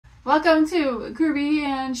Welcome to Kirby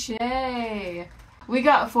and Shae. We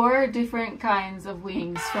got 4 different kinds of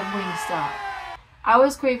wings from Wingstop. I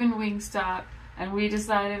was craving Wingstop, and we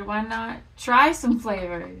decided why not try some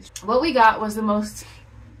flavors. What we got was the most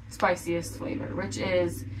spiciest flavor, which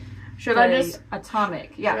is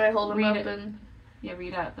atomic. Yeah. Should I hold them up and... Yeah,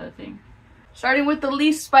 read out the thing. Starting with the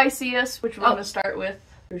least spiciest, which we're going to start with.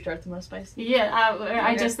 Should we start with the most spicy? Yeah,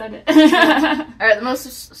 I just said it. Alright, the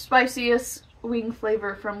most spiciest wing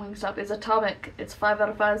flavor from Wingstop is atomic. It's 5 out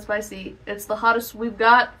of 5 spicy. It's the hottest we've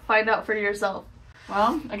got. Find out for yourself.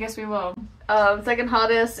 Well, I guess we will. Second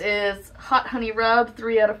hottest is hot honey rub,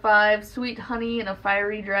 3 out of 5. Sweet honey and a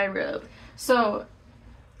fiery dry rub. So,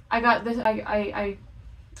 I got this. I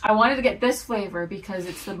wanted to get this flavor because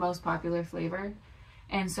it's the most popular flavor,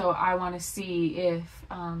 and so I want to see if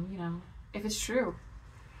if it's true,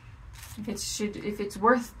 if it's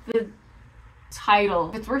worth the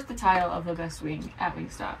title. If it's worth the title of the best wing at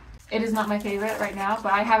Wingstop. It is not my favorite right now,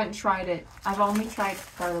 but I haven't tried it. I've only tried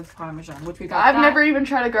garlic parmesan, which we got. I've never even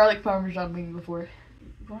tried a garlic parmesan wing before.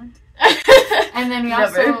 What? And then we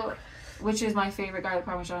also, which is my favorite, garlic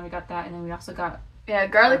parmesan. We got that, and then we also got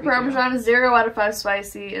garlic parmesan is 0 out of 5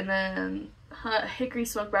 spicy, and then hickory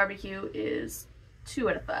smoked barbecue is 2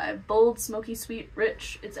 out of 5. Bold, smoky, sweet,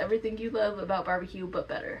 rich. It's everything you love about barbecue, but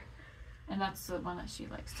better. And that's the one that she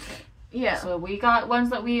likes to get. Yeah. So we got ones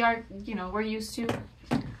that we are, we're used to.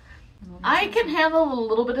 I can handle a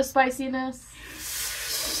little bit of spiciness.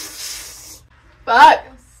 But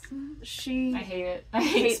she I hate it. I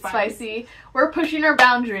hate spicy. We're pushing our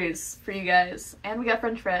boundaries for you guys. And we got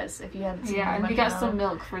french fries, if you hadn't seen them. Yeah, and we got some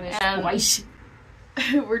milk for this. And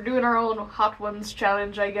we're doing our own Hot Ones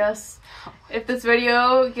challenge, I guess. If this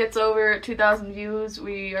video gets over 2,000 views,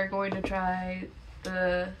 we are going to try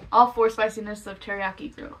all 4 spiciness of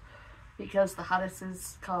teriyaki grill. Because the hottest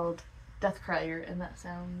is called Death Crier, and that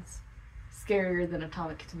sounds scarier than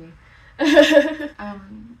atomic to me.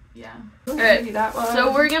 Yeah. Alright,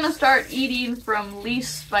 so we're gonna start eating from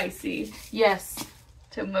least spicy. Yes.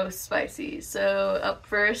 To most spicy. So up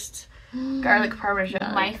first, garlic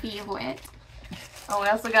parmesan. My favorite. Oh, we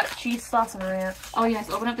also got cheese sauce and ranch. Oh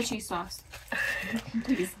yes, open up the cheese sauce.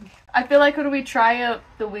 Please. I feel like when we try out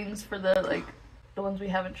the wings for the ones we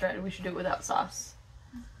haven't tried, we should do it without sauce.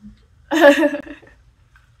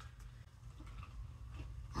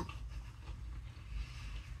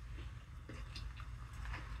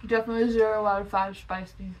 Definitely 0 out of 5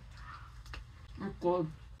 spicy. It's good.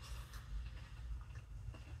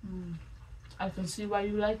 I can see why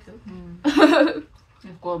you like it.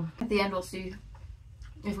 It's good. At the end, we'll see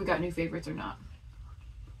if we got new favorites or not.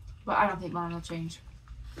 But I don't think mine will change.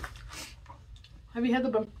 Have you had the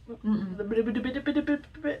I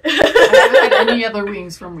haven't had any other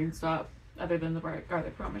wings from Wingstop other than the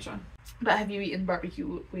garlic parmesan. But have you eaten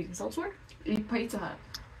barbecue wings elsewhere? Eat Pizza Hut.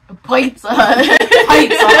 Pizza Hut.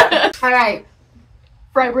 Pizza Hut. All right.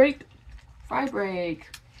 Fry break. Fry break.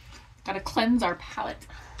 Gotta cleanse our palate.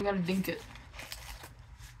 We gotta dink it.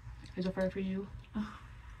 Here's a fry for you.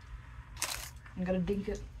 I'm gonna dink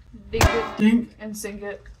it. Dink it. Dink. And sink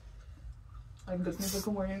it. I'm good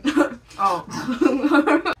morning.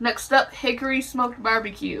 Oh. Next up, hickory smoked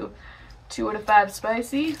barbecue. 2 out of 5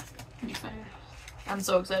 spicy. I'm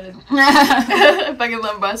so excited. If I can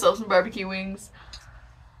love myself some barbecue wings.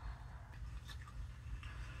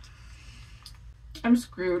 I'm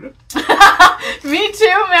screwed. Me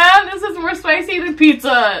too, man. This is more spicy than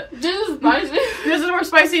pizza. This is spicy. This is more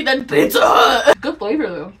spicy than pizza. Good flavor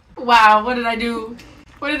though. Wow, what did I do?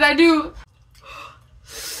 What did I do?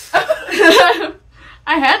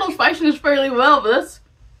 I handle spiciness fairly well, but that's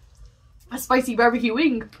a spicy barbecue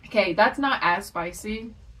wing. Okay, that's not as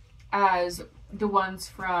spicy as the ones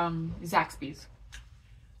from Zaxby's.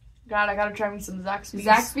 God, I gotta try me some Zaxby's.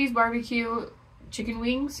 Zaxby's barbecue chicken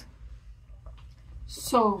wings.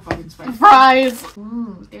 So fucking spicy. Fries!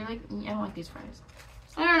 They're like, I don't like these fries.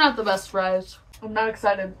 They're not the best fries. I'm not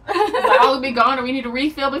excited. I'll be gone, or we need a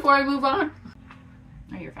refill before I move on.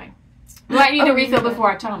 No, you're fine. We might need a refill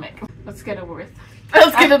before atomic. Let's get it over with.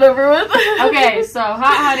 Let's get it over with. Okay, so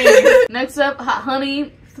hot honey. Next up, hot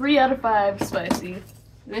honey. 3 out of 5 spicy.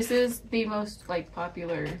 This is the most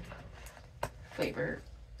popular flavor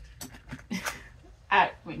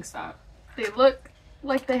at Wingstop. They look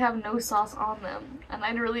like they have no sauce on them, and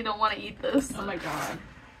I really don't want to eat this. Oh my god.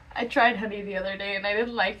 I tried honey the other day and I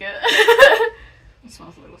didn't like it. It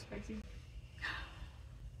smells a little spicy.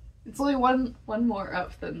 It's only one more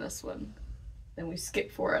up than this one. Then we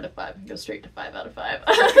skip 4 out of 5 and go straight to 5 out of 5.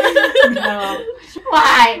 No.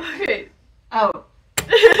 Why? Okay. Oh.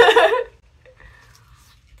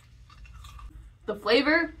 The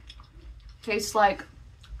flavor tastes like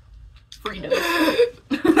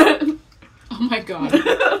Fritos. Oh my god.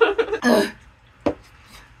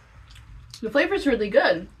 The flavor's really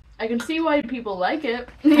good. I can see why people like it.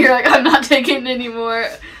 You're like, I'm not taking it anymore.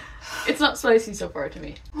 It's not spicy so far to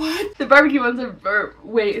me. What? The barbecue ones are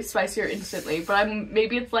way spicier instantly, but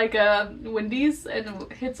maybe it's like Wendy's and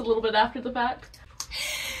it hits a little bit after the fact.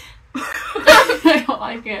 I don't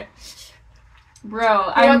like it.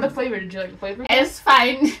 Bro, I want the flavor. Did you like the flavor? It's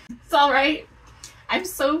fine. It's alright. I'm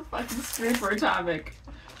so fucking scared for a topic.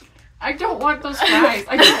 I don't want those fries.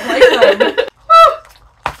 I don't like them.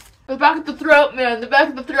 The back of the throat, man. The back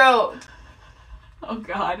of the throat. Oh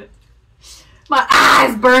god. My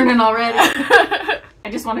eye's burning already. I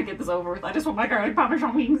just want to get this over with. I just want my garlic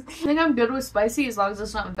parmesan wings. I think I'm good with spicy as long as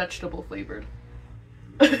it's not vegetable flavored.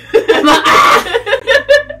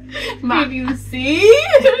 Can you see?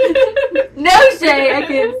 No, Shae, I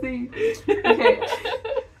can't see. Okay.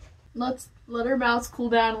 Let's let our mouths cool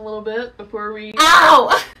down a little bit before we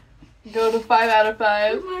Ow! go to 5 out of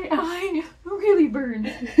 5. My eye really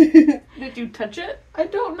burned. Did you touch it? I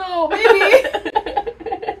don't know. Maybe.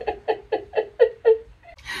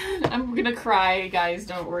 I'm gonna cry, guys.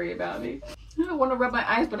 Don't worry about me. I don't want to rub my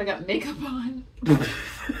eyes, but I got makeup on. Are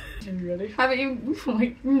you ready? Haven't you?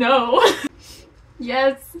 Like, no.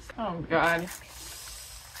 Yes. Oh god.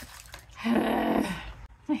 I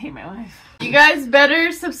hate my life. You guys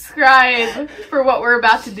better subscribe for what we're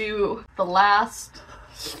about to do. The last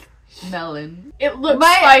melon. It looks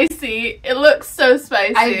spicy. It looks so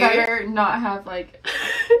spicy. I better not have like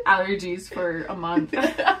allergies for a month.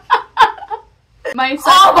 Oh my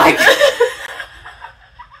god.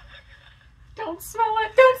 Don't smell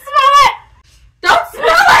it. Don't smell it. Don't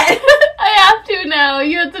smell it. I have to now.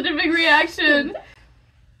 You had such a big reaction.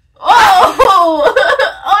 Oh!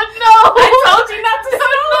 Oh no! I told you not to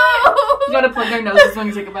smell it. You gotta plug their noses when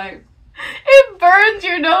you take a bite. It burns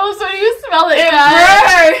your nose when you smell it,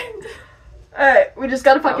 guys. Alright, we just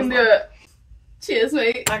gotta fucking do it. Cheers,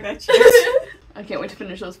 mate. Okay, cheers. I can't wait to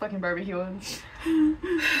finish those fucking barbecue ones.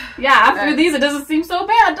 Yeah, after these, it doesn't seem so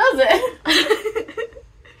bad, does it?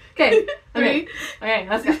 Okay. Okay. Okay,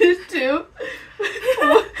 let's go. 2,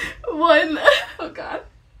 1. Oh god.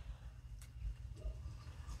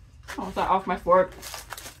 I want that off my fork.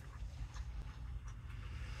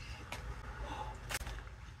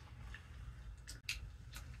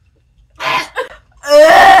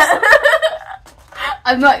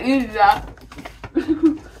 I'm not eating that.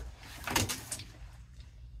 It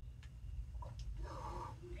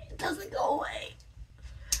doesn't go away.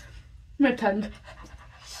 My tongue.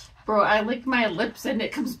 Bro, I lick my lips and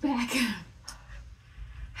it comes back.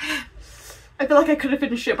 I feel like I could have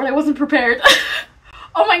finished it, but I wasn't prepared.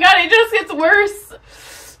 Oh my god, it just gets worse.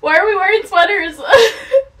 Why are we wearing sweaters?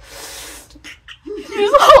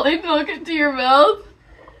 Just holding milk into your mouth.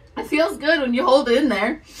 It feels good when you hold it in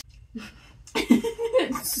there.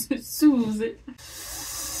 It soothes it.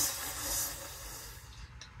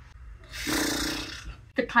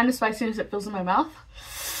 The kind of spiciness that fills in my mouth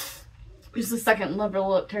is the second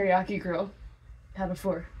level of teriyaki grill out of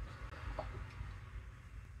 4.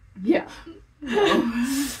 Yeah.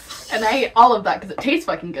 And I ate all of that because it tastes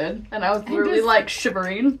fucking good. And I was really like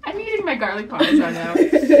shivering. I'm eating my garlic parmesan now.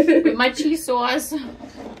 With my cheese sauce.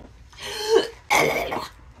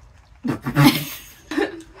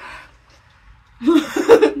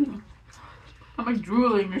 I'm like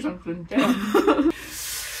drooling or something. Damn.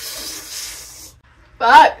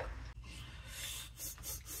 Fuck.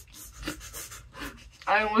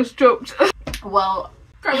 I almost choked. Well,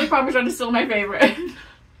 garlic parmesan is still my favorite.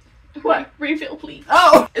 What? Refill, please.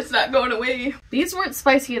 Oh! It's not going away. These weren't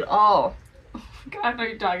spicy at all. God, I know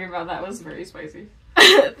you're talking about. That was very spicy.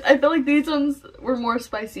 I feel like these ones were more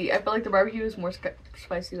spicy. I feel like the barbecue is more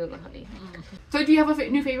spicy than the honey. So do you have a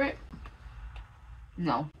new favorite?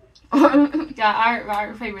 No. Yeah,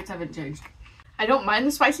 our favorites haven't changed. I don't mind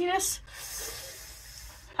the spiciness.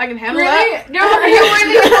 I can handle really? that. No, you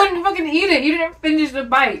really couldn't fucking eat it. You didn't finish the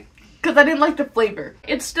bite. Because I didn't like the flavor.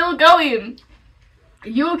 It's still going. Are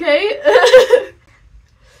you okay?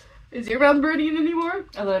 Is your mouth burning anymore?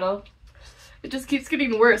 A little. It just keeps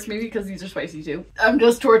getting worse. Maybe because these are spicy too. I'm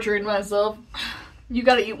just torturing myself. You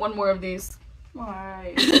gotta eat one more of these.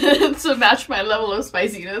 Why? To match my level of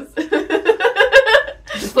spiciness.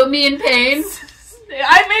 Just put me in pain.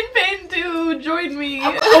 I'm in pain too. Join me.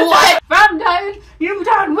 What? If I'm dying, you're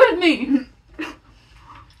dying with me.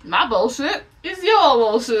 My bullshit is your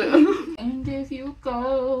bullshit. And if you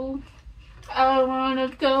go, I wanna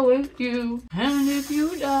go with you. And if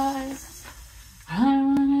you die, I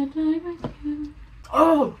wanna die with you.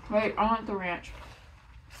 Oh, wait, I want the ranch.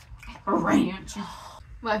 Ranch.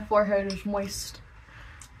 My forehead is moist.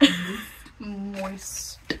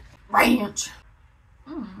 moist. Ranch.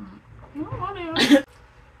 I don't want to.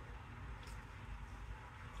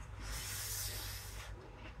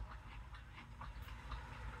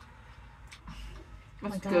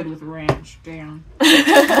 That's good with ranch. Damn. Really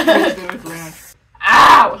good with ranch.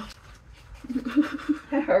 Ow!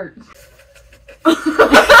 That hurts.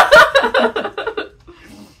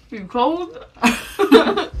 You cold?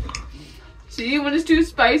 See, when it's too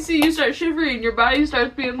spicy, you start shivering. Your body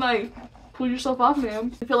starts being like, pull yourself off,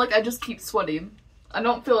 man. I feel like I just keep sweating. I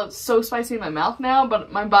don't feel it's so spicy in my mouth now,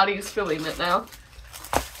 but my body is feeling it now.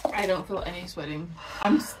 I don't feel any sweating.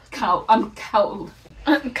 I'm cold. I'm cold.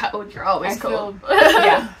 Cold, you're always cold.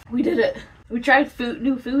 Yeah. We did it. We tried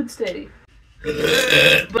new foods today.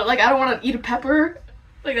 But like, I don't want to eat a pepper.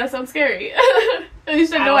 Like, that sounds scary. At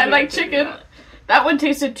least I know I like chicken. That one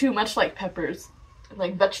tasted too much like peppers.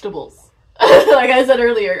 Like vegetables. Like I said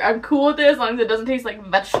earlier, I'm cool with it as long as it doesn't taste like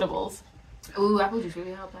vegetables. Ooh, apple juice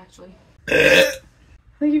really helped, actually.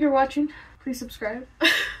 Thank you for watching. Please subscribe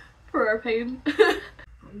for our pain.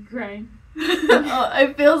 I'm crying.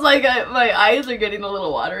 It feels like my eyes are getting a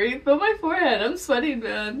little watery. But my forehead, I'm sweating,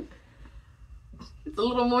 man. It's a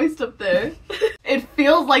little moist up there. It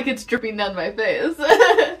feels like it's dripping down my face.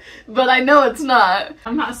 But I know it's not.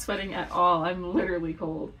 I'm not sweating at all. I'm literally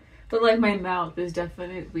cold. But like my mouth is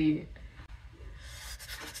definitely...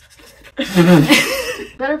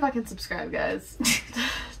 Better fucking subscribe, guys.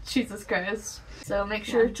 Jesus Christ. So make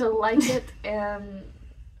sure to like it and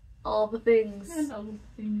all the things. And all the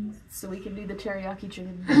things. So we can do the teriyaki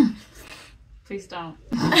chicken. Please don't.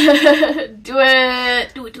 Do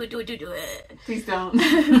it! Do it! Please don't.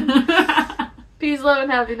 Peace, love,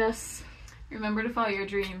 and happiness. Remember to follow your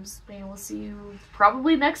dreams. And we'll see you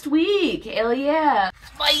probably next week. Hell yeah.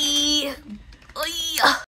 Bye!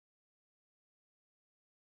 Bye!